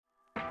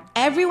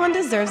Everyone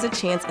deserves a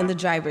chance in the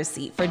driver's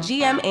seat. For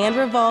GM and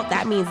Revolt,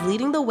 that means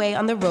leading the way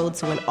on the road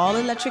to an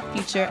all-electric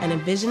future and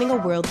envisioning a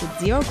world with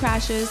zero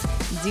crashes,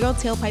 zero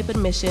tailpipe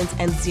emissions,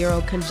 and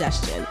zero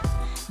congestion.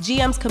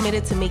 GM's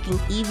committed to making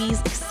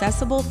EVs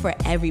accessible for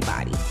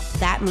everybody.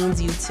 That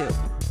means you too.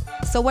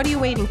 So what are you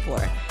waiting for?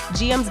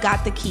 GM's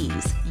got the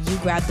keys. You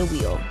grab the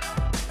wheel.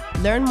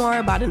 Learn more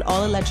about an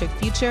all-electric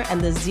future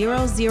and the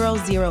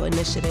 000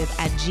 initiative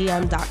at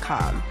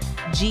gm.com.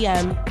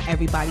 GM,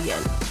 everybody in.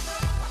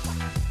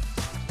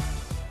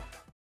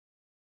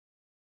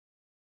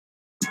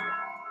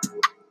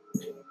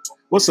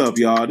 What's up,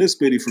 y'all? This is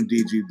Biddy from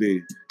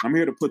DGB. I'm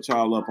here to put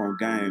y'all up on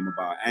game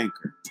about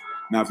Anchor.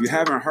 Now, if you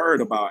haven't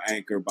heard about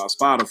Anchor, about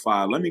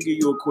Spotify, let me give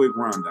you a quick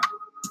rundown.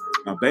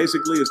 Now,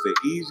 basically, it's the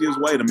easiest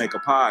way to make a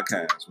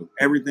podcast with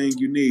everything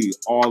you need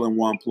all in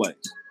one place.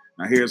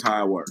 Now, here's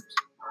how it works.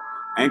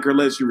 Anchor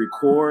lets you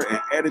record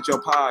and edit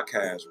your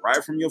podcast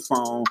right from your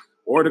phone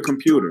or the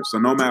computer. So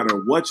no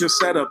matter what your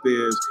setup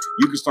is,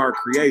 you can start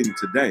creating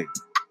today.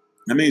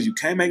 That means you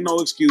can't make no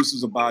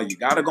excuses about you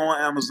got to go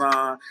on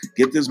Amazon,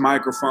 get this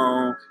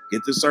microphone,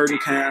 get this certain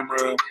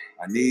camera,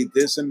 I need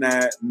this and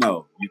that.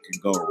 No, you can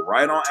go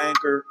right on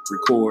Anchor,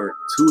 record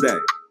today.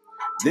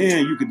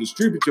 Then you can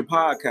distribute your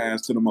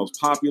podcast to the most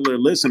popular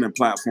listening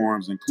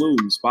platforms,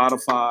 including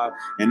Spotify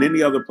and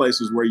any other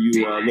places where you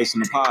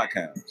listen to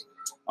podcasts.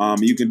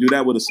 You can do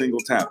that with a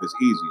single tap. It's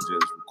easy.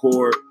 Just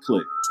record,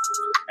 click.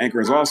 Anchor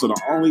is also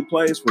the only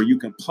place where you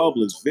can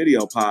publish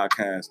video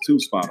podcasts to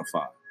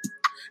Spotify.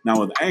 Now,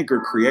 with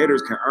Anchor,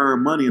 creators can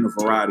earn money in a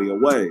variety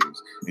of ways,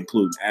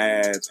 including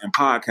ads and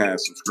podcast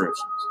subscriptions.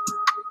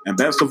 And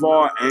best of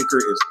all, Anchor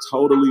is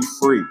totally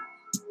free.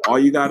 All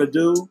you got to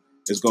do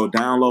is go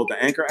download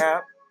the Anchor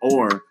app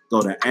or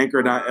go to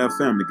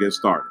anchor.fm to get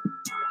started.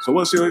 So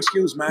what's your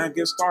excuse, man?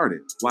 Get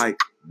started. Like,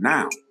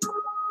 now.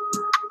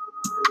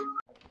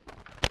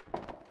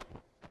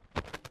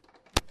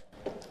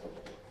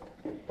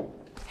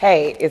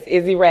 Hey, it's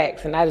Izzy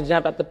Raccs, and I just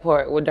jumped out the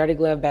port with Dirty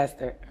Glove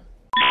Bastard.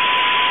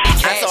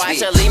 So I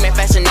should leave me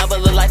fashion over,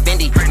 look like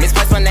Fendi.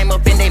 Misplace my name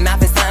up in they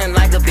mouth, it's something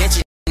like a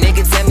bitch.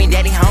 Nigga tell me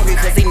that he hungry,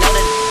 cause he know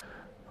that.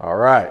 All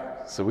right,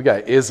 so we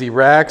got Izzy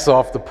Raccs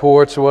off the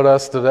porch with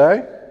us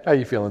today. How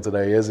you feeling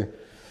today, Izzy?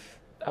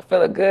 I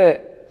feel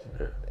good.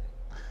 Yeah.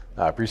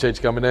 I appreciate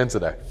you coming in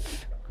today.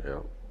 Yeah.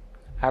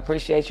 I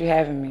appreciate you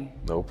having me.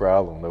 No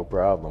problem, no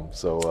problem.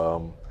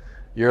 So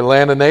you're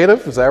Atlanta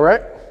native, is that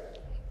right?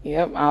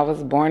 Yep, I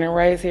was born and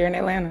raised here in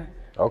Atlanta.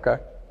 Okay.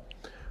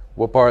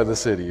 What part of the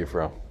city are you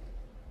from?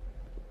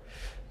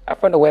 I'm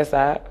from the west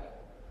side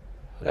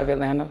of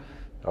Atlanta.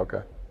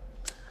 Okay.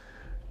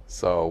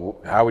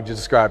 So how would you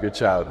describe your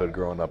childhood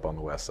growing up on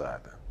the west side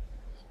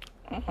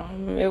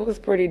then? It was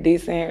pretty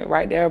decent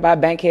right there by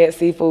Bankhead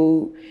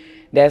Seafood.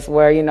 That's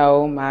where, you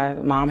know, my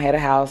mom had a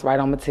house right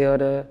on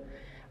Matilda.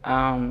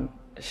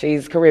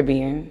 She's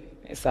Caribbean,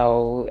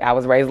 so I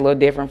was raised a little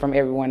different from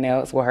everyone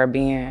else with her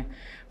being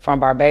from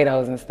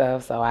Barbados and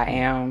stuff. So I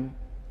am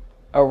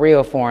a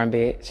real foreign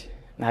bitch,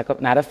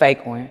 not a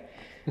fake one.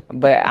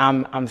 But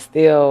I'm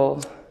still,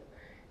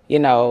 you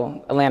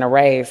know, Atlanta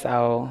raised,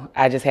 so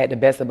I just had the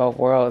best of both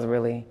worlds,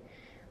 really.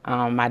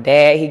 My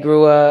dad, he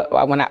grew up,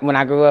 when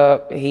I grew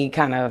up, he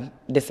kind of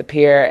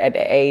disappeared at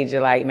the age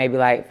of maybe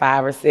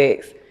 5 or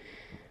 6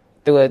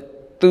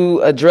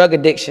 through a drug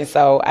addiction.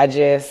 So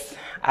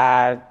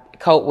I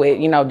cope with,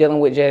 you know, dealing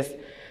with just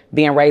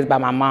being raised by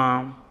my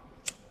mom.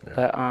 Yeah.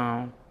 But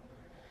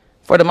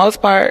for the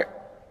most part,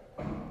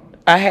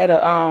 I had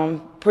a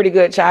pretty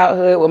good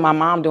childhood with my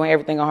mom doing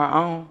everything on her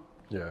own.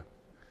 Yeah.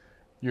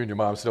 You and your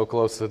mom still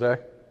close today?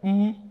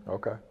 Mm-hmm.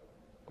 Okay.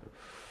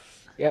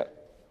 Yep.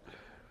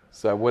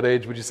 So at what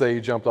age would you say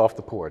you jumped off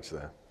the porch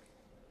then?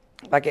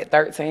 Like at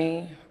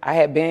 13. I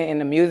had been in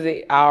the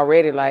music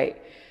already.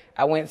 Like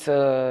I went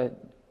to,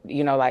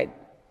 you know, like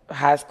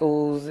high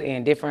schools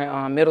and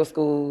different middle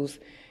schools,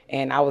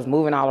 and I was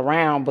moving all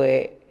around,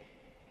 but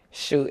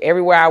shoot,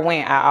 everywhere I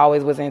went, I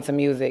always was into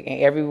music,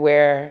 and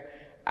everywhere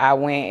I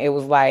went, it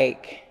was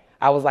like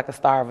I was like a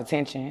star of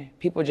attention.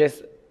 People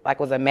just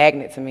was a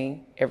magnet to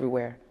me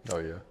everywhere. Oh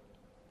yeah.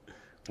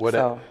 What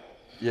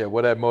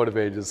had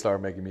motivated you to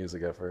start making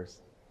music at first?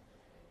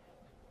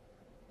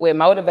 What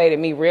motivated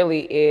me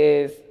really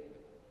is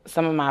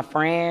some of my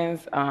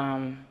friends,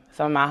 some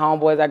of my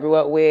homeboys I grew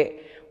up with.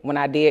 When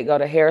I did go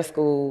to hair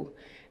school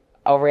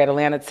over at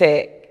Atlanta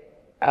Tech,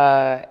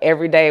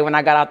 every day when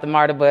I got off the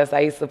MARTA bus,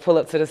 I used to pull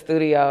up to the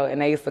studio, and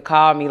they used to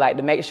call me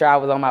to make sure I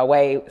was on my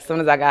way as soon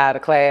as I got out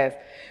of class.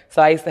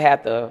 So I used to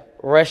have to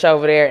rush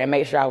over there and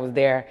make sure I was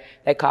there.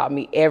 They called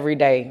me every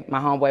day. My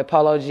homeboy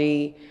Polo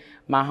G,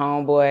 my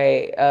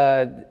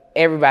homeboy,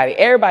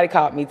 everybody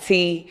called me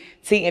T.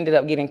 T ended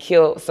up getting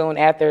killed soon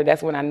after.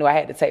 That's when I knew I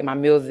had to take my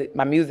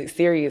music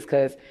serious,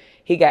 because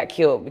he got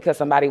killed because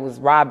somebody was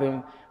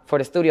robbing for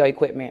the studio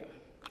equipment.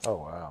 Oh,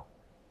 wow.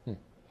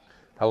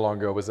 How long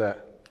ago was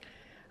that?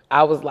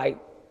 I was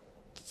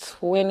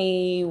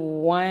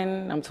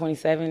 21. I'm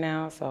 27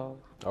 now, so.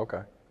 Okay.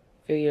 A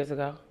few years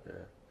ago. Yeah.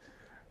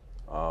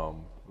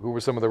 Who were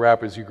some of the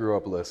rappers you grew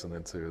up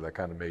listening to that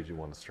kind of made you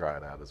want to try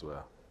it out as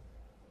well?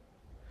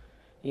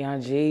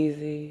 Young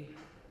Jeezy,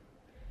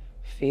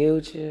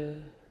 Future.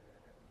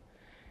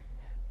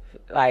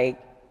 Like,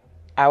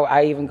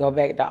 I even go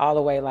back to all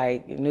the way,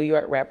 like, New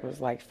York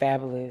rappers like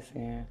Fabulous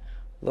and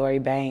Lori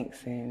Banks,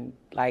 and,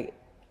 like,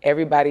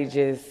 everybody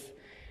just,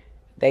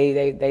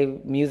 they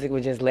music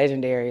was just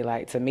legendary,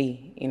 like, to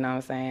me, you know what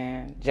I'm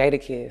saying?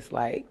 Jadakiss,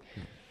 like,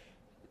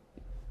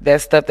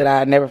 that's stuff that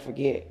I'll never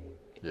forget.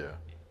 Yeah.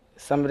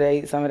 Some of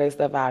their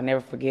stuff I'll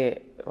never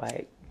forget.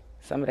 Like,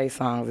 some of their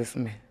songs is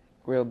some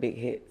real big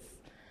hits.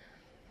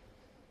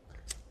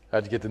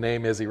 How'd you get the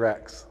name Izzy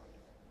Raccs?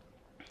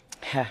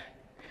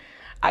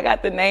 I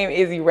got the name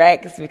Izzy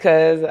Raccs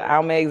because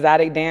I'm an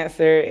exotic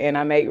dancer and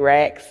I make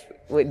racks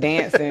with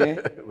dancing.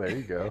 There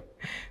you go.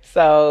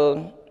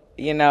 So,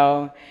 you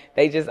know,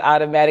 they just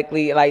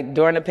automatically, like,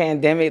 during the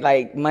pandemic,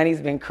 like,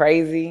 money's been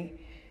crazy.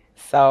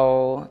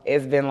 So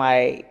it's been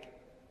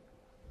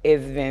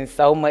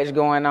so much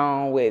going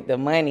on with the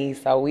money.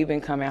 So we've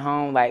been coming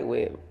home, like,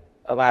 with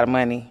a lot of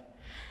money.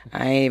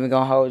 I ain't even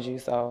gonna hold you.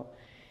 So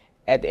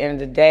at the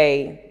end of the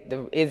day,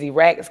 the Izzy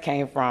Raccs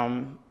came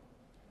from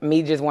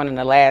me just wanting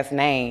the last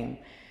name.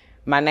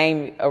 My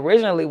name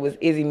originally was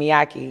Izzy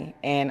Miyake,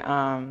 and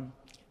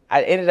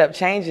I ended up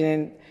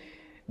changing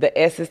the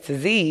S's to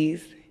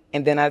Z's,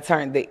 and then I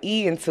turned the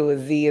E into a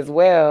Z as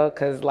well,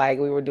 because, like,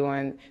 we were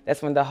doing,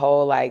 that's when the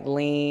whole, like,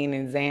 lean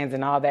and Zans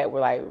and all that were,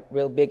 like,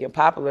 real big and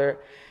popular,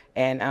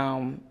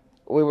 and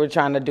we were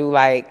trying to do,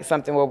 like,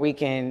 something where we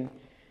can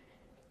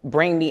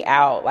bring me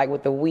out, like,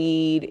 with the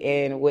weed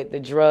and with the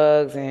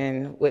drugs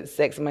and with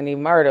sex, money,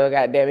 murder.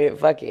 Goddamn it,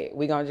 fuck it.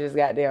 We gonna just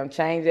goddamn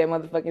change that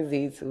motherfucking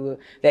Z to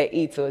that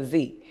E to a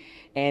Z.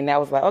 And I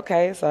was like,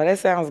 okay, so that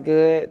sounds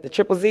good. The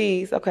triple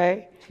Z's,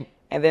 okay.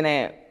 And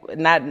then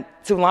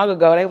not too long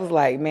ago, they was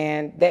like,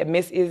 man, that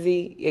Miss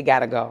Izzy, it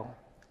gotta go.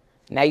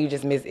 Now you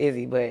just Miss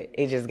Izzy, but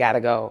it just gotta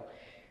go.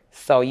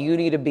 So you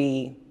need to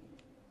be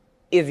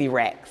Izzy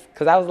Raccs.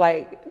 Because I was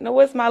like, no,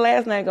 what's my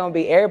last name going to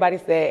be? Everybody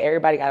said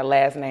everybody got a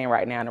last name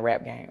right now in the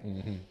rap game.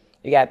 Mm-hmm.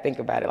 You got to think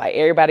about it. Like,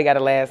 everybody got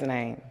a last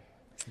name.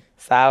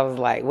 So I was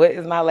like, what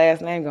is my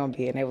last name going to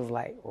be? And it was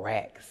like,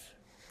 Raccs.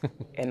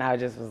 And I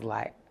just was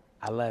like,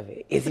 I love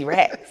it. Izzy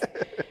Raccs.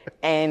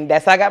 And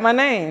that's how I got my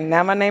name.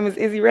 Now my name is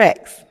Izzy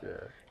Raccs. Yeah.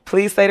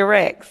 Please say the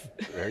Raccs.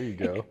 There you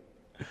go.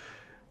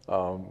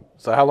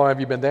 So how long have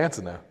you been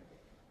dancing now?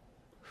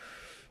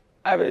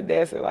 I've been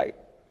dancing like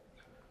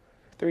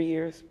 3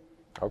 years.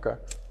 Okay.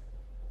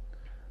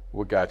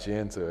 What got you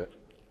into it?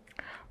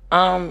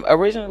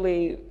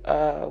 Originally,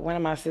 one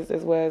of my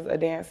sisters was a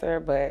dancer,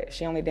 but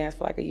she only danced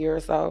for like a year or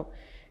so.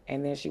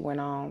 And then she went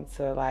on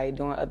to, like,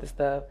 doing other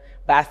stuff.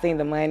 But I seen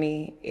the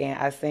money and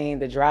I seen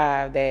the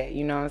drive that,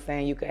 you know what I'm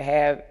saying, you could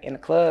have in the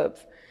clubs.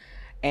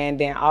 And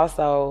then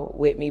also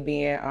with me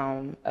being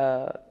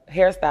a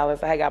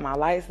hairstylist, I had got my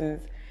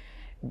license.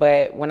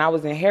 But when I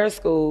was in hair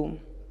school,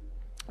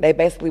 they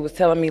basically was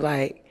telling me,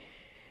 like,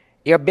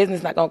 your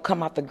business not gonna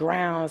come off the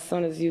ground as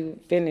soon as you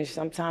finish.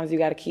 Sometimes you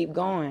gotta keep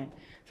going.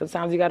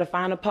 Sometimes you gotta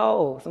find a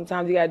pole.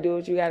 Sometimes you gotta do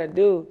what you gotta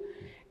do.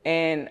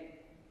 And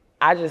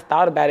I just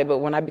thought about it, but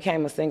when I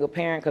became a single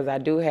parent, because I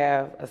do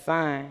have a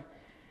son,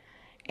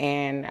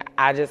 and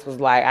I just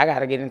was like, I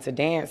gotta get into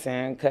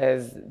dancing,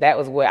 because that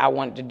was what I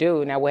wanted to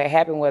do. Now what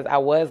happened was I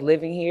was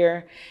living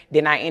here,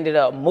 then I ended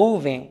up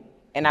moving.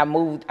 And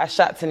I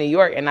shot to New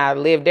York, and I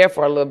lived there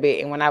for a little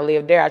bit. And when I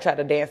lived there, I tried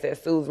to dance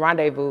at Sue's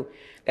Rendezvous.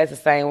 That's the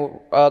same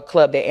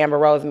club that Amber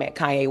Rose met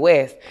Kanye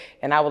West.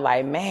 And I was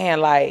like,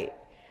 man, like,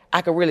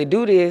 I could really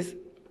do this,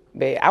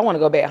 but I want to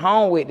go back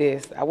home with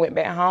this. I went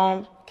back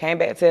home, came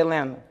back to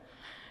Atlanta.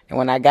 And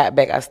when I got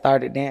back, I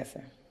started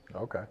dancing.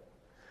 Okay.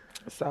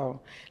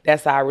 So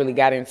that's how I really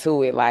got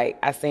into it. Like,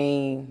 I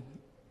seen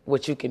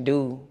what you can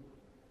do,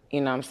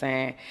 you know what I'm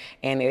saying?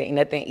 And it ain't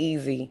nothing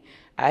easy.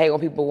 I hate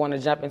when people want to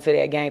jump into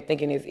that game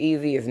thinking it's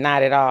easy. It's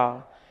not at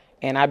all.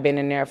 And I've been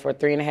in there for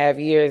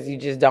 3.5 years. You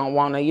just don't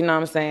want to, you know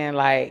what I'm saying?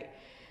 Like,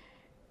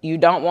 you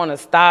don't want to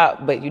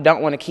stop, but you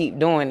don't want to keep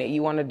doing it.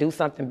 You want to do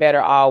something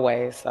better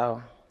always.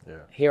 So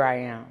Here I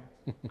am.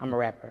 I'm a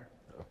rapper.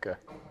 Okay.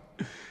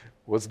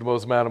 What's the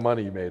most amount of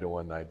money you made in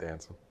one night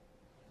dancing?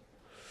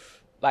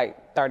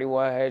 Like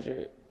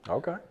 $3,100.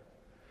 Okay.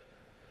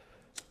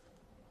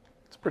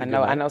 It's pretty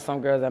I know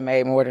some girls that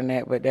made more than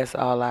that, but that's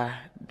all I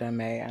done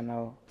made. I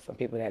know some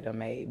people that done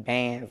made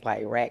bands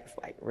like Raccs,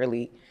 like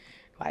really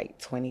like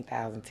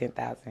 20,000,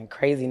 10,000,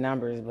 crazy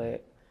numbers,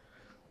 but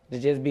to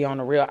just be on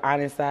the real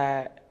honest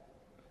side,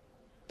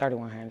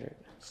 3,100.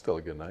 Still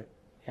a good night.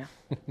 Yeah.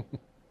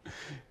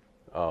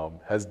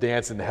 Has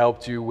dancing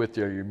helped you with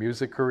your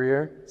music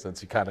career,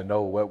 since you kind of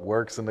know what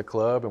works in the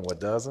club and what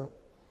doesn't?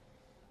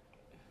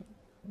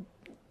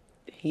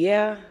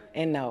 Yeah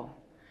and no.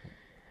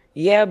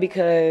 Yeah,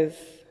 because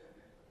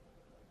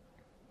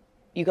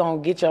you're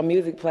going to get your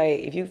music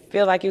played. If you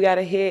feel like you got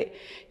a hit,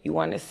 you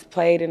want it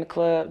played in the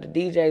club, the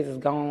DJs is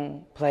going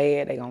to play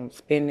it, they going to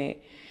spin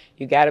it.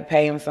 You got to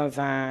pay them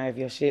sometime. If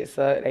your shit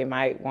suck, they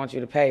might want you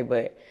to pay.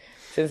 But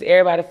since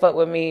everybody fuck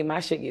with me,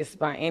 my shit gets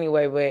spun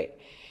anyway. But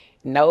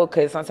no,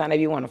 because sometimes if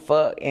you want to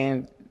fuck,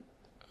 and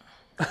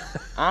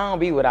I don't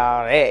be with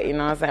all that, you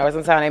know what I'm saying? Or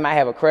sometimes they might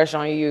have a crush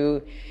on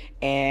you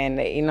and,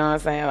 you know what I'm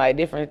saying, like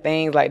different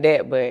things like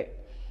that. But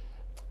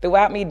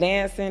throughout me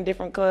dancing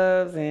different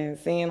clubs and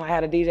seeing like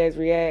how the DJs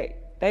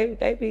react,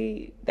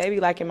 they be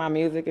liking my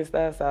music and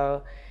stuff.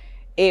 So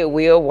it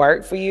will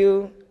work for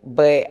you.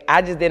 But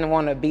I just didn't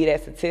want to be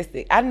that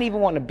statistic. I didn't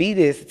even want to be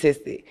this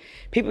statistic.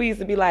 People used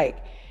to be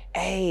like,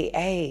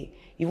 hey,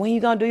 when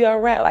you gonna do your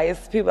rap? Like,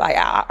 it's people like,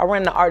 I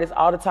run the artists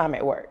all the time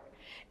at work.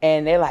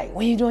 And they're like,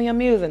 when you doing your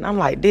music? And I'm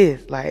like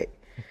this, like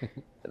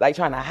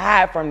trying to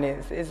hide from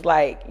this. It's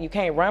like, you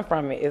can't run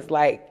from it. It's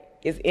like,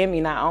 it's in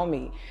me, not on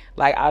me.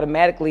 Like,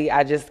 automatically,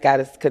 I just got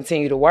to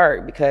continue to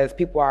work because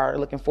people are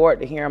looking forward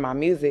to hearing my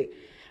music.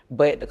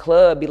 But the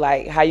club be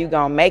like, how you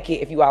gonna make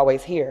it if you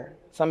always here?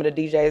 Some of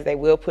the DJs, they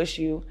will push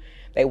you,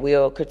 they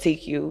will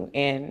critique you,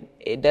 and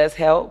it does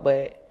help,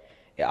 but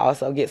it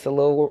also gets a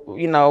little,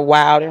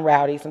 wild and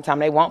rowdy. Sometimes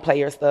they won't play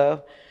your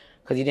stuff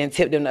because you didn't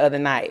tip them the other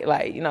night,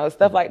 like,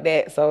 stuff like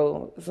that.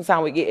 So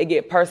sometimes it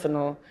get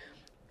personal,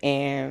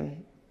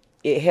 and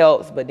it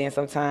helps, but then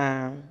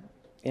sometimes,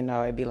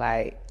 it'd be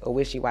like a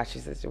wishy-washy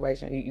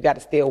situation. You got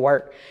to still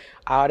work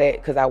all that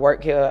because I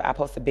work here. I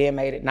supposed to be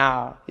made it.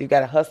 Nah, you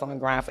got to hustle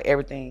and grind for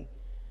everything.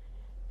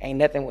 Ain't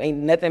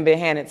nothing been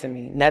handed to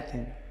me.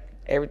 Nothing.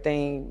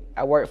 Everything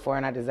I work for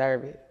and I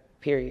deserve it.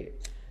 Period.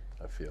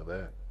 I feel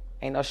that.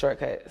 Ain't no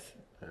shortcuts.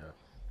 Yeah.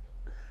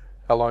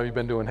 How long have you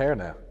been doing hair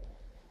now?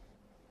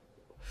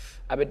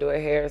 I've been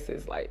doing hair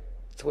since like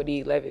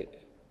 2011.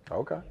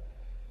 Okay.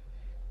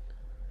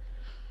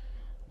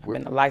 I've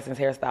been a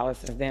licensed hairstylist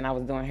since then. I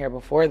was doing hair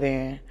before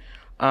then.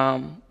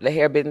 The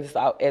hair business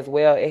as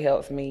well, it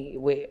helps me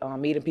with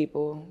meeting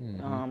people.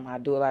 Mm-hmm. I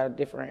do a lot of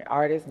different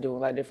artists, do a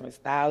lot of different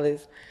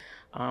stylists.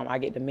 I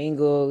get to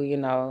mingle,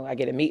 I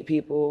get to meet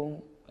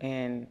people,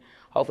 and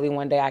hopefully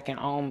one day I can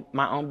own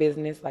my own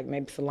business, like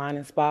maybe salon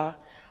and spa.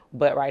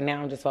 But right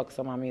now I'm just focused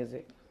on my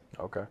music.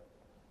 Okay,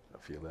 I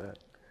feel that.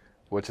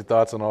 What's your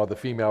thoughts on all the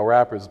female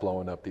rappers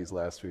blowing up these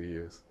last few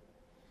years?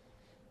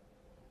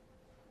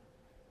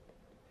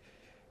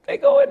 They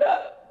going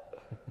up.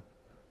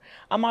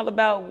 I'm all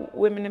about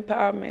women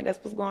empowerment. That's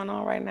what's going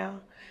on right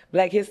now.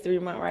 Black History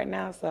Month right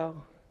now,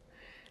 so,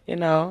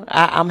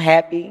 I'm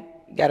happy.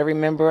 You got to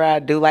remember, I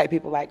do like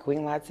people like Queen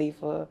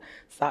Latifah,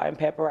 Salt and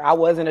Pepper. I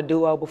was in a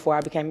duo before I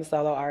became a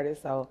solo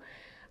artist, so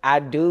I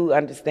do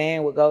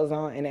understand what goes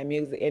on in that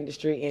music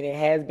industry, and it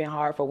has been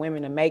hard for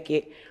women to make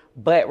it,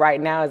 but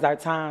right now is our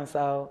time,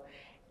 so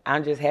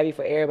I'm just happy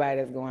for everybody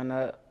that's going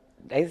up.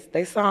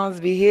 They songs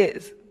be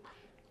hits.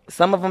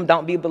 Some of them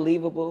don't be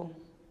believable,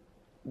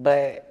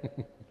 but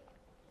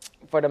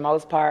for the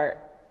most part,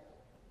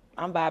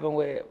 I'm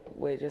vibing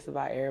with just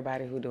about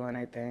everybody who doing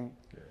their thing.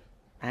 Yeah.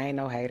 I ain't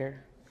no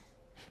hater.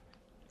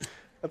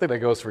 I think that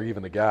goes for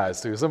even the guys,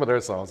 too. Some of their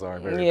songs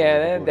aren't very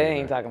they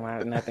ain't talking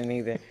about nothing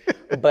either.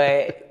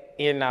 But,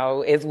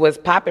 it's what's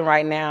popping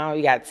right now.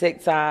 You got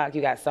TikTok.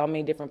 You got so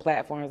many different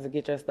platforms to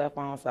get your stuff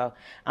on. So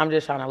I'm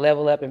just trying to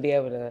level up and be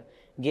able to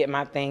get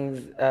my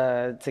things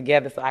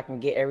together so I can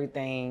get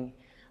everything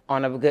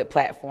on a good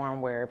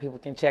platform where people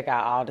can check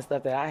out all the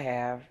stuff that I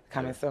have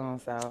coming soon.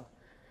 So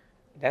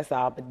that's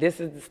all. But this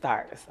is the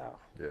start. So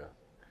yeah,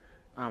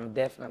 I'm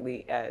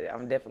definitely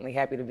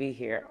happy to be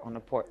here on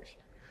the porch.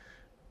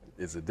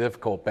 Is it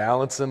difficult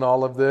balancing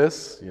all of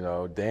this?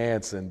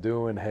 Dancing,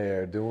 doing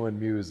hair, doing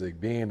music,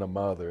 being a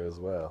mother as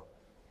well.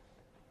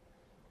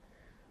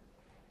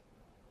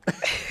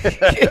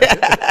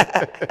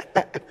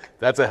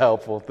 That's a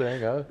helpful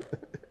thing, huh?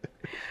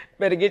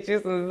 Better get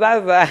you some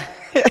Zaza.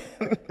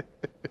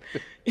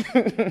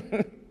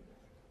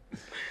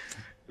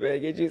 Better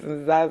get you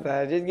some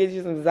Zaza. Just get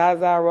you some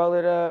Zaza, roll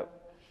it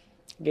up,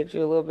 get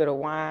you a little bit of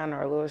wine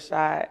or a little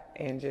shot,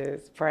 and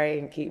just pray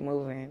and keep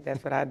moving.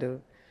 That's what I do.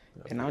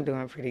 And I'm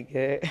doing pretty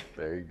good.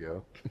 There you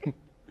go.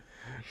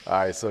 All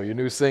right, so your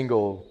new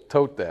single,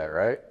 Tote That,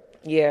 right?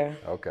 Yeah.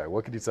 Okay,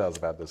 what can you tell us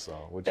about this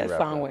song? That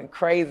song went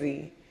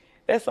crazy.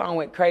 That song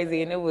went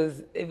crazy, and it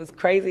was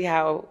crazy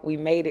how we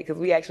made it, because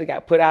we actually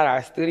got put out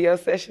our studio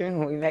session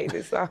when we made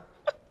this song.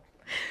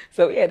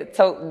 So we had to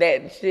tote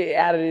that shit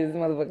out of this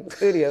motherfucking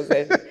studio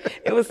session.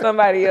 It was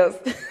somebody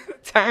else's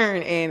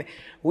turn, and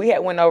we had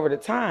went over the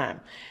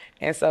time.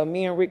 And so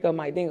me and Rico,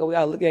 Mike Dingo, we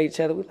all looked at each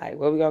other. We like,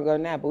 where we gonna go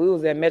now? But we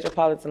was at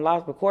Metropolitan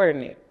Loft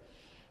recording it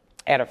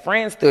at a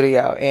friend's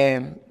studio.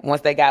 And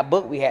once they got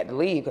booked, we had to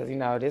leave because,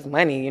 this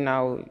money,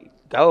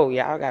 go,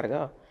 y'all gotta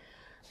go.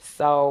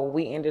 So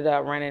we ended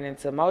up running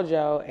into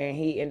Mojo, and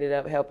he ended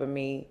up helping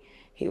me.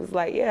 He was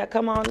like, yeah,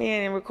 come on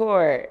in and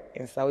record.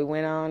 And so we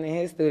went on in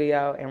his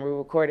studio, and we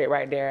recorded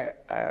right there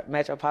at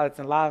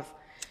Metropolitan Loft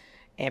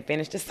and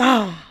finished the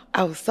song.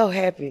 I was so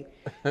happy.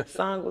 The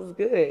song was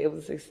good. It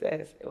was a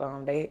success.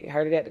 They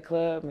heard it at the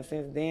club, and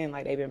since then,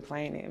 they've been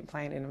playing it and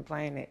playing it and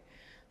playing it.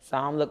 So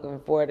I'm looking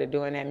forward to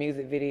doing that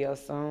music video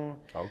soon.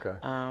 Okay.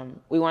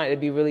 We want it to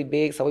be really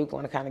big, so we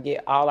want to kind of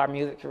get all our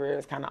music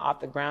careers kind of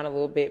off the ground a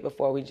little bit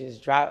before we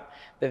just drop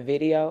the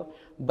video.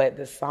 But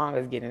the song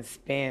is getting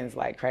spins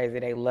like crazy.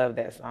 They love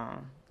that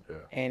song. Yeah.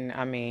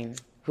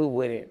 And, who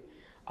wouldn't?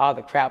 All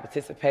the crowd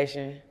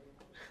participation.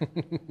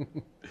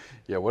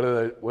 Yeah,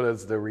 what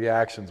is the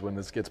reactions when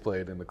this gets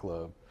played in the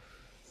club?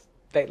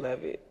 They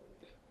love it.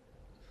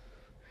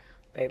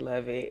 They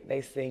love it.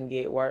 They sing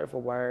it word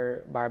for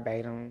word,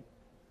 verbatim.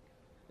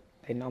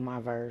 They know my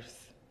verse.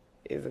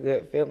 It's a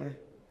good feeling.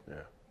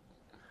 Yeah.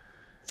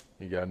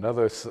 You got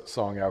another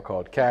song out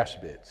called Cash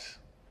Bitch.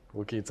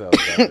 What can you tell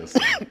us about this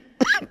song?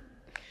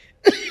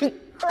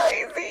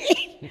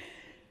 Crazy.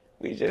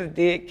 We just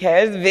did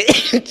Cash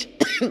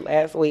Bitch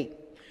last week.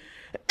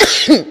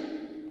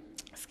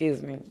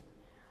 Excuse me.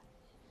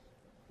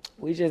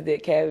 We just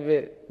did Cash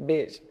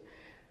Bitch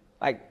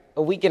like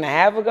a week and a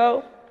half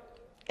ago.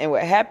 And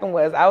what happened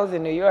was I was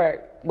in New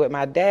York with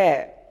my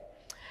dad.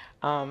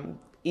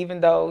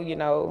 Even though, you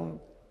know,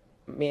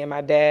 me and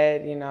my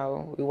dad, you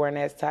know, we weren't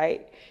as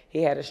tight.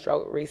 He had a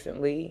stroke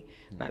recently,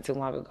 not too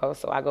long ago.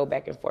 So I go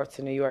back and forth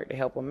to New York to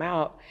help him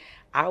out.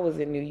 I was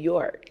in New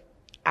York.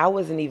 I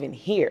wasn't even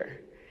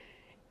here.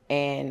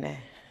 And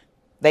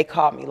they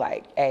called me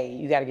like, hey,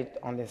 you got to get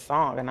on this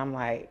song. And I'm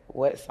like,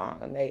 what song?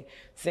 And they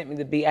sent me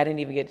the beat. I didn't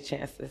even get the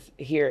chance to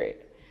hear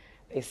it.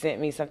 They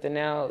sent me something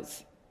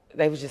else.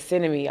 They was just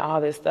sending me all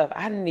this stuff.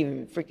 I didn't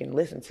even freaking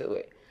listen to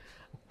it.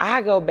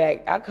 I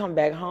come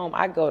back home,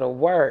 I go to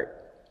work.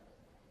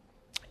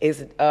 It's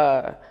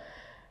the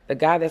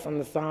guy that's on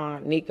the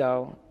song,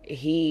 Nico,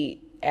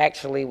 he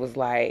actually was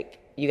like,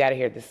 you got to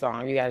hear this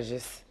song. You got to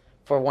just,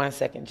 for 1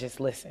 second,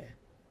 just listen.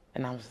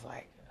 And I was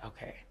like,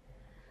 okay.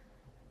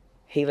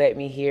 He let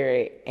me hear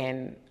it,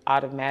 and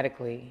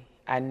automatically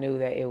I knew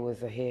that it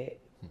was a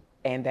hit,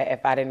 and that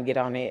if I didn't get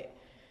on it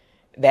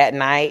that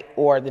night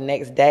or the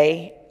next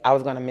day, I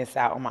was going to miss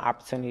out on my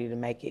opportunity to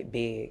make it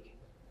big.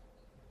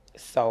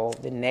 So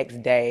the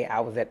next day, I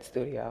was at the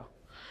studio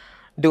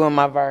doing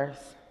my verse,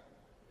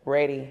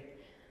 ready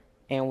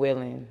and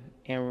willing,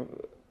 and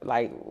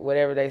like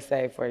whatever they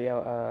say for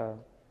your,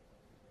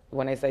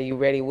 when they say you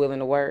ready, willing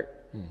to work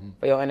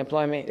for your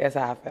unemployment, that's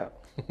how I felt.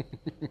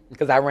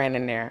 Because I ran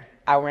in there.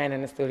 I ran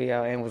in the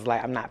studio and was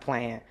like, I'm not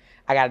playing.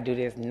 I got to do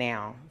this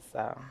now.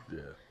 So yeah.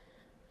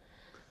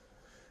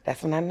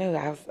 That's when I knew.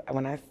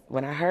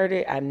 When I heard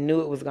it, I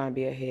knew it was going to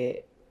be a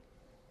hit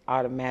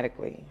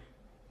automatically.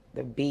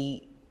 The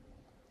beat,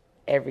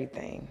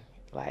 everything,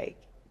 like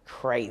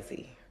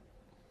crazy.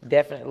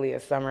 Definitely a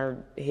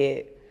summer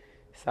hit.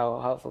 So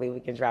hopefully we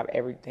can drop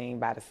everything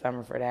by the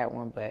summer for that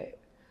one. But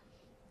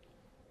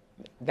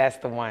that's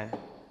the one.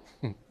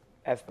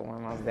 That's the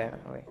one, most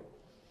definitely.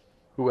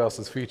 Who else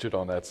is featured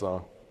on that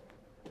song?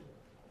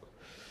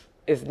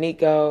 It's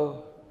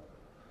Nico.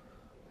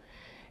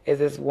 Is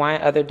this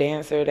one other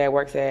dancer that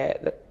works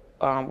at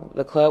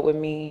the club with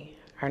me.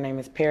 Her name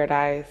is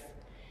Paradise.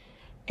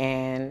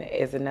 And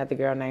it's another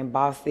girl named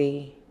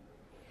Bossy.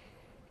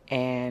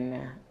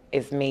 And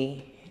it's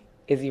me,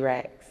 Izzy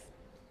Raccs.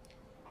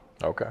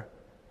 Okay.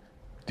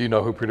 Do you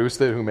know who produced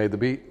it? Who made the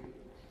beat?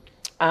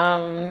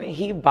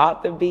 He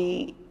bought the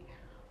beat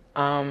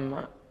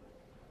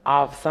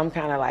off some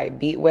kind of like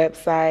beat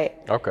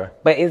website. Okay.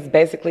 But it's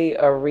basically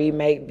a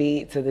remake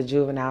beat to the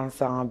Juvenile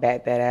song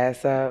Back That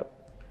Ass Up.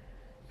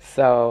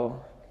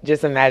 So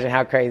just imagine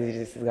how crazy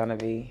this is gonna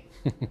be.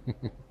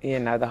 You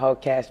know, the whole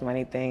Cash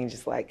Money thing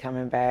just like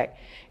coming back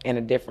in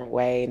a different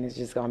way, and it's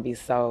just gonna be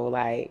so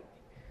like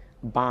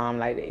bomb,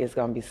 like it's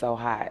gonna be so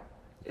hot.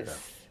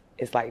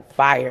 It's like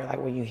fire, like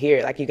when you hear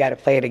it, like you gotta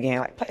play it again,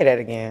 like play that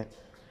again.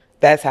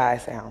 That's how it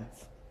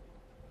sounds.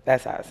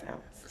 That's how it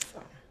sounds. So.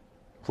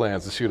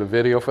 Plans to shoot a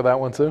video for that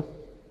one too?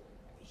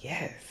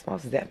 Yes,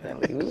 most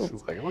definitely.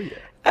 She's like, oh yeah.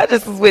 I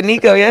just was with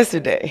Nico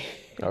yesterday.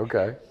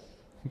 Okay.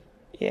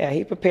 Yeah,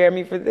 he prepared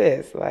me for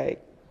this.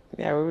 Like,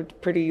 yeah, we were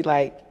pretty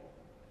like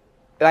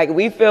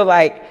we feel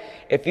like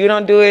if you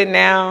don't do it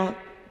now,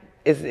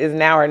 it's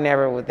now or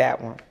never with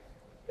that one.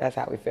 That's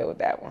how we feel with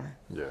that one.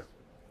 Yeah.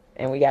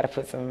 And we got to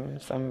put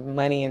some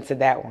money into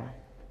that one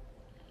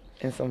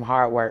and some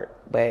hard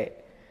work,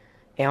 but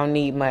it don't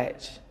need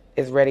much.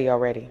 It's ready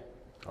already.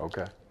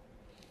 Okay.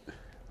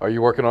 Are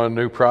you working on a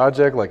new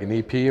project, like an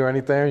EP or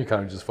anything? Or are you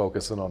kind of just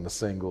focusing on the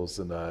singles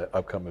and the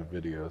upcoming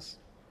videos?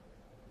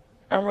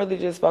 I'm really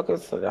just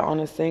focused on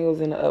the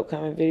singles and the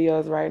upcoming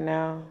videos right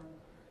now.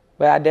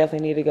 But I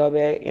definitely need to go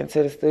back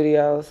into the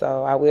studio,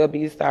 so I will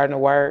be starting to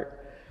work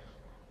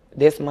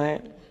this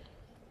month.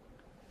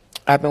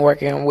 I've been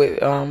working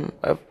with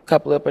a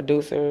couple of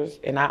producers,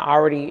 and I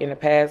already in the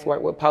past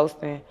worked with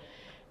Poston.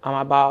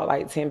 I bought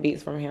like 10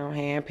 beats from him,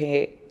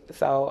 handpicked.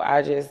 So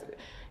I just,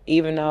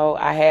 even though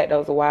I had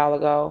those a while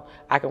ago,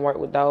 I can work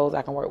with those.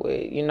 I can work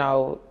with, you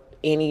know,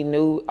 any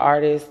new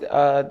artist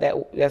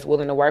that's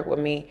willing to work with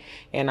me.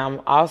 And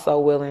I'm also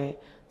willing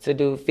to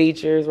do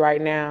features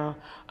right now.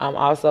 I'm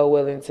also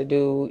willing to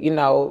do, you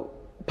know,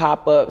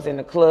 pop-ups in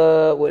the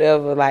club,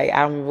 whatever. Like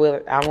I'm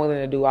willing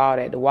to do all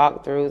that. The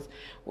walkthroughs,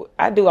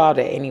 I do all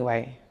that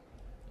anyway.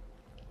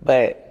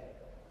 But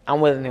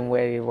I'm willing and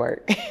ready to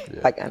work,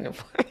 like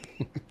unemployed.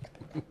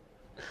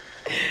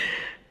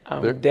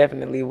 I'm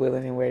definitely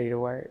willing and ready to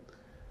work.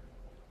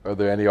 Are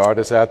there any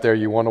artists out there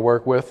you want to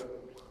work with?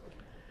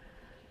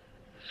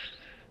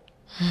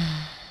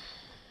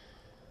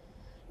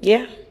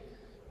 Yeah.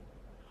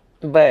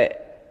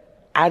 But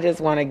I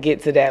just want to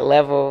get to that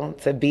level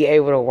to be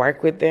able to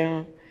work with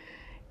them,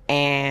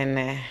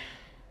 and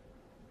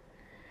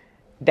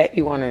they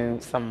be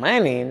wanting some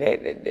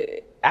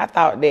money. I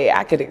thought that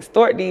I could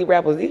extort these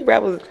rappers. These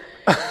rappers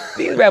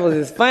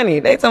is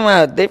funny. They talking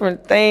about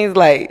different things,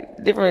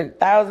 like different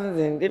thousands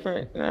and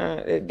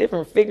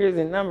different figures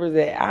and numbers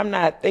that I'm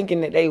not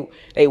thinking that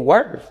they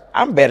worth.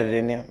 I'm better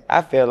than them.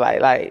 I feel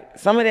like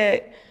some of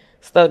that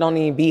stuff don't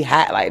even be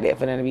hot like that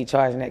for them to be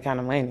charging that kind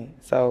of money.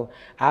 So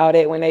all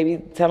that, when they be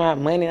talking about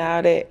money and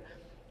all that,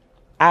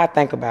 I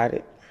think about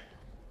it.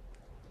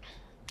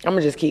 I'm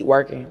gonna just keep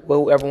working with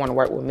whoever want to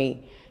work with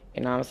me.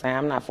 You know what I'm saying?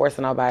 I'm not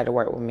forcing nobody to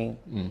work with me.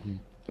 Mm-hmm.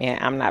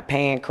 And I'm not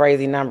paying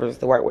crazy numbers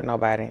to work with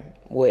nobody.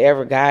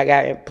 Whatever God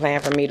got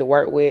planned for me to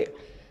work with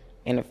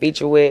and to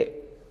feature with,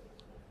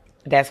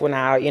 that's when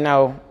I,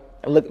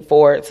 look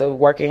forward to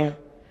working.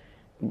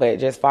 But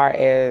just far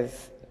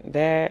as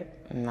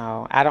that,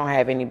 no, I don't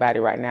have anybody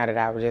right now that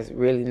I would just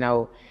really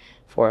know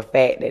for a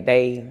fact that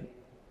they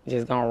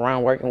just gonna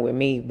run working with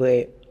me,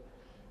 but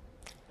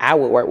I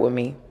would work with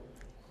me.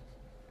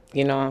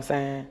 You know what I'm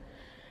saying?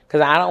 Because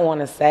I don't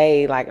want to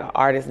say like an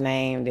artist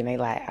name, then they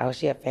like, oh,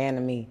 she a fan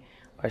of me.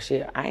 Or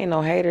shit, I ain't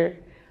no hater,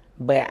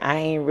 but I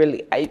ain't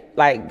really,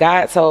 like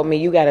God told me,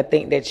 you got to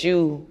think that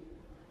you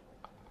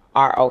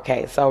are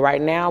okay. So right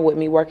now with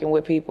me working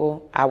with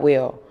people, I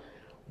will.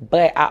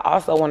 But I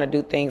also want to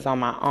do things on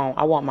my own.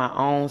 I want my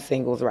own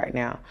singles right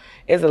now.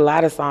 There's a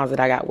lot of songs that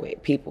I got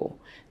with people.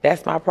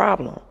 That's my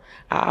problem.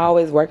 I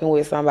always working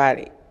with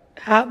somebody.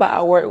 How about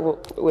I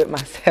work with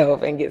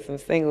myself and get some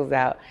singles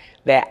out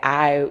that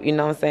I,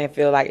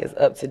 feel like is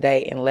up to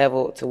date and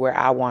level to where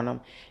I want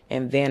them.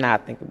 And then I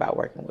think about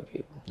working with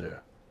people. Yeah.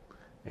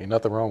 Ain't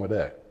nothing wrong with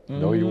that. Mm-hmm.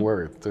 Know your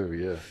worth, too,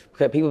 yeah.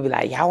 Because people be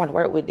like, yeah, I want to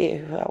work with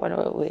this. I want to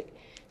work with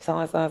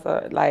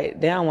so-and-so.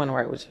 Like, they don't want to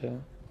work with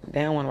you.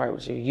 They don't want to work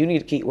with you. You need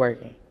to keep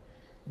working.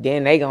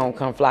 Then they going to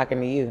come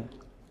flocking to you.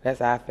 That's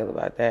how I feel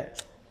about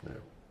that. Yeah.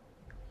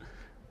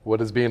 What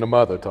has being a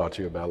mother taught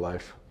you about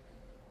life?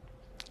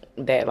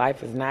 That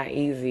life is not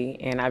easy.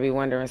 And I be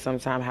wondering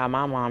sometimes how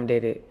my mom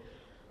did it.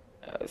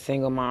 A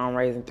single mom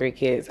raising 3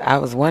 kids. I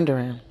was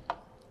wondering.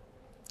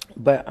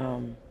 But,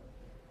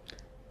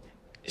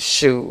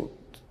 shoot,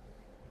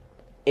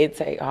 it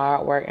take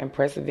hard work and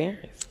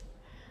perseverance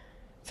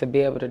to be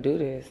able to do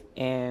this.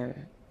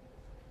 And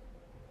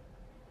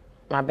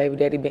my baby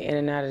daddy been in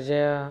and out of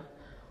jail.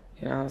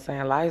 You know what I'm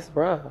saying? Life's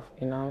rough.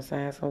 You know what I'm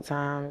saying?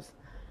 Sometimes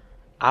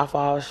I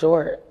fall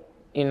short,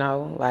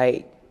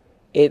 like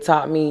it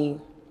taught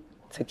me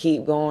to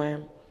keep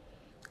going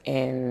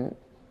and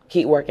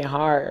keep working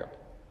hard.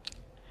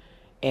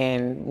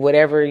 And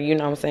whatever,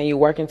 you're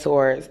working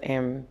towards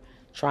and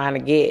trying to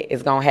get,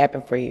 it's going to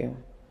happen for you.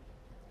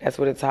 That's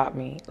what it taught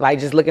me. Like,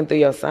 just looking through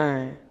your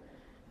son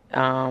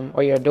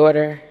or your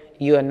daughter,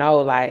 you'll know,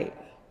 like,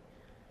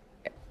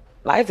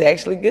 life's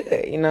actually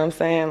good. You know what I'm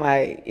saying?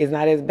 Like, it's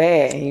not as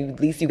bad. And at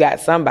least you got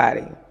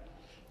somebody,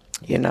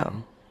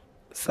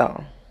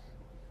 So.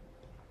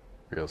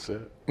 Real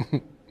shit.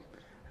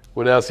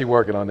 What else you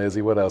working on,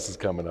 Izzy? What else is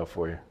coming up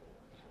for you?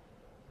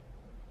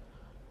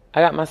 I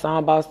got my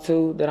song Boss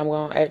 2 that I'm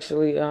going to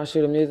actually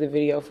shoot a music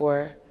video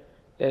for.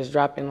 That's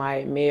dropping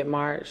like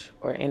mid-March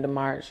or end of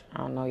March. I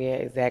don't know yet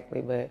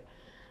exactly, but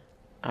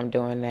I'm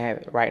doing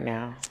that right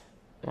now.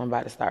 I'm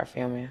about to start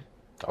filming.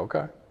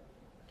 Okay.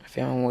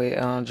 Filming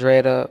with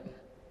Dread Up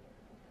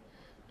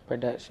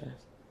Productions.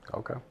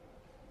 Okay.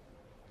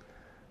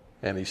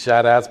 Any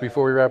shout-outs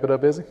before we wrap it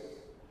up, Izzy?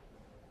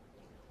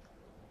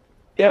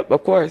 Yep,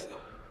 of course.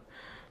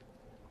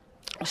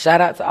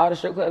 Shout out to all the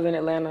strip clubs in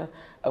Atlanta.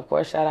 Of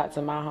course, shout out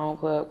to my home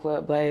club,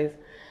 Club Blaze.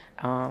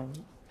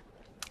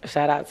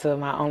 Shout out to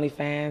my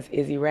OnlyFans,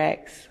 Izzy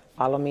Raccs.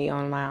 Follow me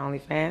on my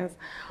OnlyFans.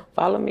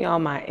 Follow me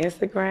on my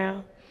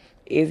Instagram,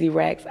 Izzy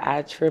Raccs,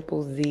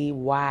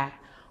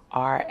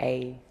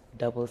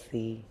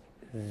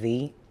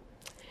 IZZYRACCZ.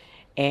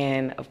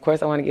 And of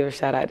course, I want to give a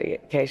shout out to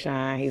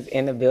Kayshawn. He's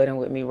in the building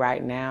with me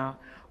right now,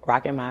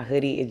 rocking my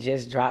hoodie. It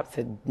just dropped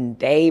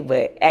today,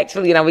 but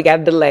actually, we got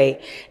a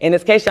delay. And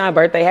it's Kayshawn's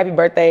birthday. Happy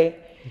birthday.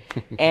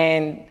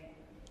 And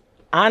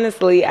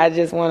honestly, I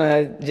just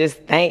want to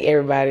just thank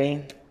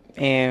everybody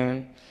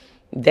and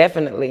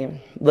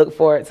definitely look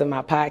forward to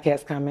my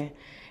podcast coming.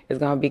 It's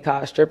going to be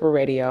called Stripper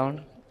Radio.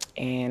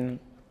 And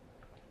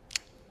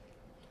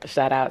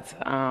shout out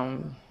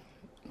to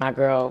my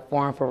girl,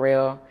 Foreign For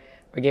Real,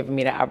 for giving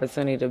me the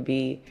opportunity to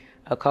be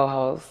a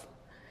co-host.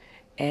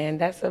 And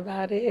that's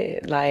about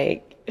it.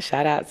 Like,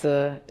 shout out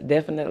to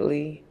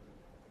definitely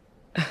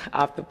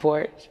Off the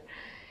Porch.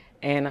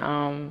 And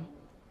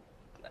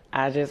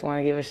I just want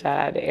to give a shout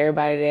out to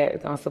everybody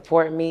that's going to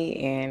support me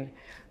and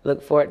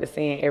look forward to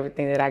seeing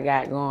everything that I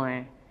got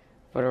going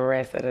for the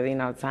rest of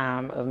the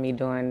time of me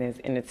doing this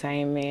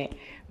entertainment,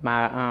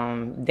 my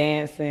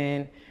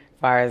dancing, as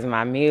far as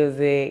my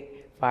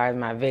music, as far as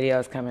my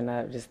videos coming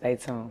up. Just stay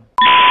tuned.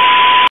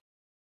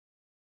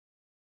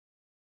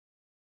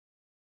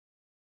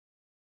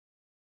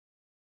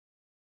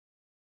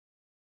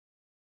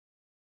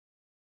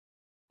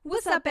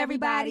 What's up,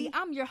 everybody?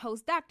 I'm your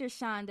host, Dr.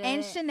 Shonda.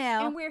 And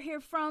Chanel. And we're here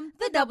from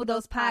the Double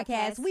Dose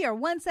Podcast. We are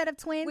one set of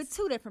twins with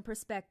two different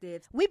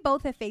perspectives. We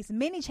both have faced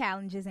many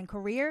challenges in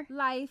career,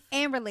 life,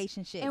 and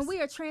relationships. And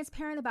we are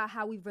transparent about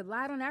how we've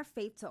relied on our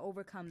faith to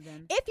overcome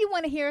them. If you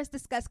want to hear us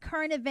discuss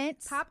current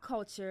events, pop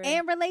culture,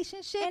 and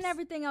relationships, and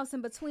everything else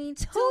in between,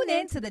 tune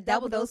in to the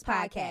Double Dose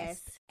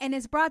Podcast. And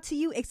it's brought to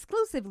you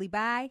exclusively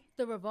by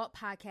the Revolt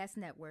Podcast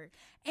Network.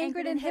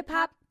 Anchored in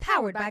hip-hop,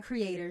 powered by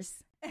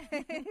creators.